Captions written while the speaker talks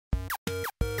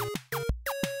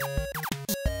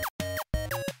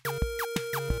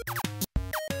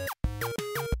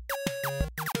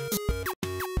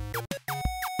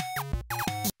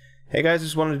Hey guys,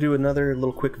 just wanted to do another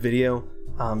little quick video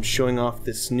showing off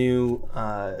this new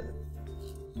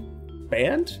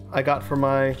band I got for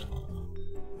my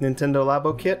Nintendo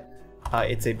Labo kit.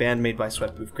 It's a band made by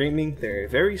Sweatproof Gaming. They're a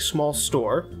very small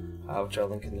store, which I'll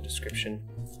link in the description,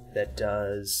 that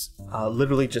does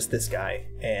literally just this guy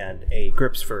and a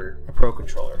grips for a Pro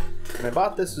controller. And I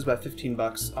bought this, it was about 15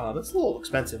 bucks. It's a little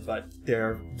expensive, but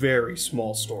they're a very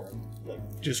small store, like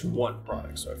just one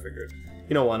product, so I figured,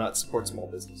 you know, why not support small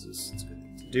businesses? It's a good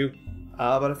thing to do.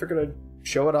 But I figured I'd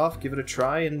show it off, give it a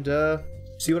try, and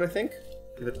see what I think.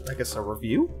 Give it, I guess, a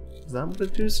review? Is that what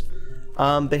it is?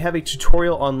 They have a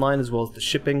tutorial online as well as the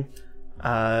shipping.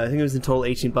 I think it was in total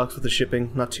 18 bucks with the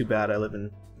shipping. Not too bad. I live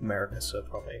in America, so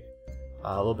probably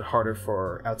a little bit harder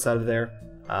for outside of there.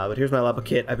 But here's my Labo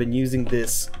kit. I've been using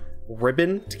this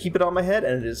ribbon to keep it on my head,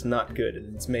 and it is not good.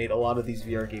 It's made a lot of these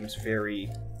VR games very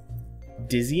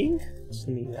dizzying. Just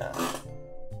let me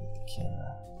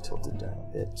camera tilted down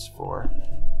a bit for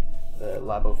the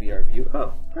Labo VR view.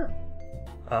 Oh,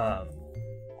 huh.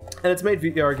 And it's made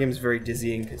VR games very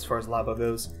dizzying as far as Labo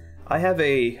goes. I have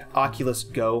a Oculus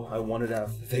Go. I wanted to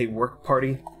have a work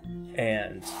party,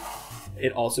 and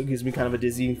it also gives me kind of a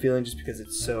dizzying feeling just because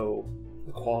it's so,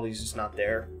 the quality's just not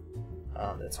there.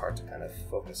 It's hard to kind of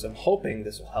focus. I'm hoping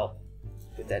this will help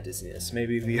with that dizziness.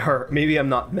 Maybe VR, maybe I'm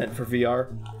not meant for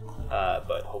VR,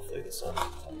 but hopefully this will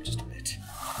help just a bit.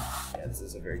 Yeah, this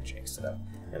is a very jank setup.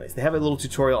 Anyways, they have a little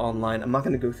tutorial online. I'm not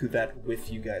going to go through that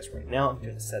with you guys right now. I'm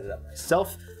going to set it up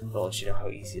myself, but I'll let you know how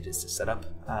easy it is to set up,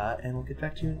 and we'll get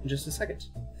back to you in just a second.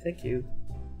 Thank you.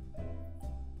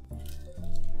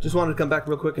 Just wanted to come back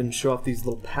real quick and show off these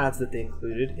little pads that they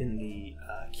included in the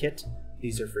kit.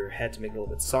 These are for your head to make it a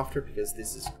little bit softer because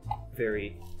this is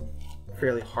fairly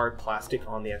hard plastic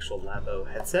on the actual Labo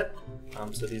headset.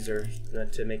 So these are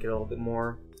meant to make it a little bit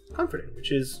more comforting,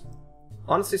 which is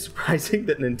honestly surprising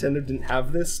that Nintendo didn't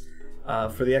have this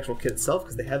for the actual kit itself,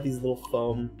 because they have these little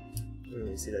foam,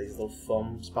 you see these little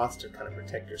foam spots to kind of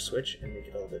protect your Switch and make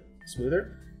it a little bit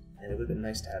smoother. And it would have been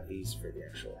nice to have these for the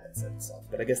actual headset itself.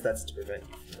 But I guess that's to prevent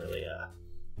you from really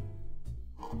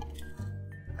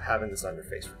having this on your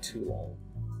face for too long.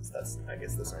 So that's, I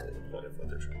guess, that's only the point of what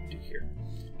they're trying to do here.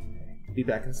 Okay. Be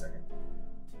back in a second.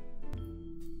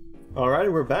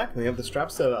 Alright, we're back. We have the strap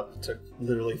set up. It took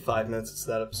literally 5 minutes to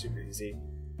set up, super easy.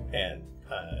 And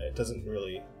it doesn't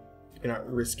really, you're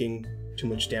not risking too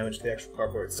much damage to the actual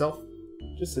cardboard itself.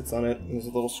 It just sits on it, and there's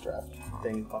a little strap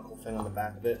thing, buckle thing on the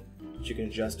back of it, which you can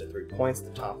adjust at 3 points, the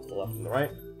top, the left, and the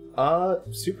right.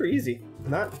 Super easy.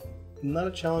 Not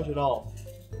a challenge at all.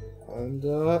 And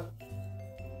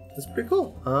it's pretty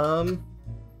cool.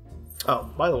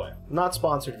 Oh, by the way, not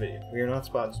sponsored video. We are not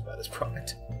sponsored by this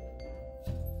product.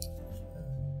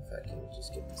 If I can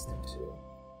just get this thing to,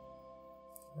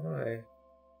 how do I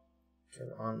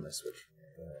turn on my Switch?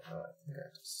 I think I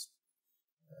just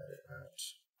let it out.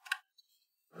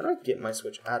 How do I get my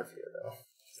Switch out of here, though?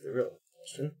 That's the real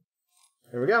question.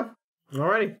 There we go.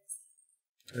 Alrighty.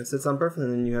 It sits on perfectly,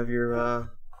 and then you have your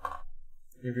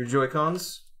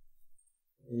Joy-Cons,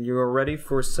 and you are ready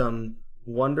for some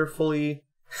wonderfully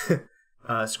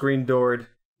screen-doored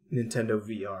Nintendo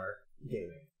VR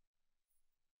gaming.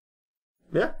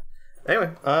 Yeah.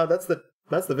 Anyway, that's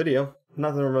the video.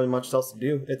 Nothing really much else to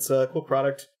do. It's a cool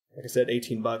product. Like I said,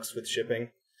 18 bucks with shipping,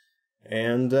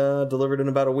 and delivered in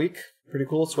about a week. Pretty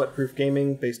cool. Sweatproof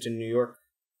Gaming, based in New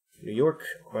York,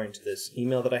 according to this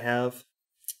email that I have.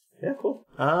 Yeah, cool.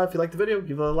 If you like the video,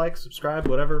 give it a like, subscribe,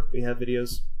 whatever. We have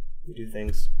videos. We do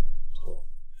things. It's cool.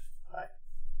 Bye.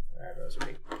 My eyebrows are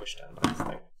being pushed down by this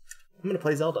thing. I'm gonna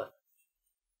play Zelda.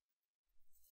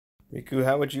 Riku,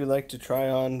 how would you like to try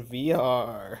on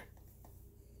VR?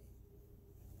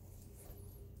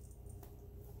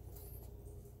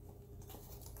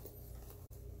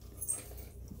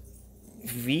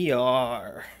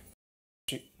 VR.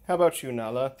 How about you,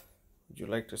 Nala? Would you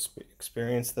like to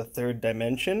experience the third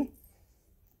dimension?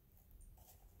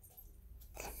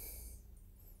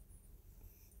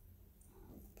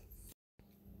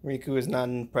 Riku is not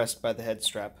impressed by the head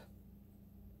strap.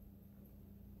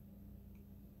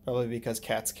 Probably because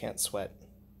cats can't sweat.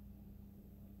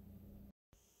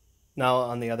 Nala,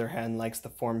 on the other hand, likes the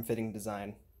form-fitting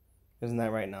design. Isn't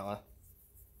that right, Nala?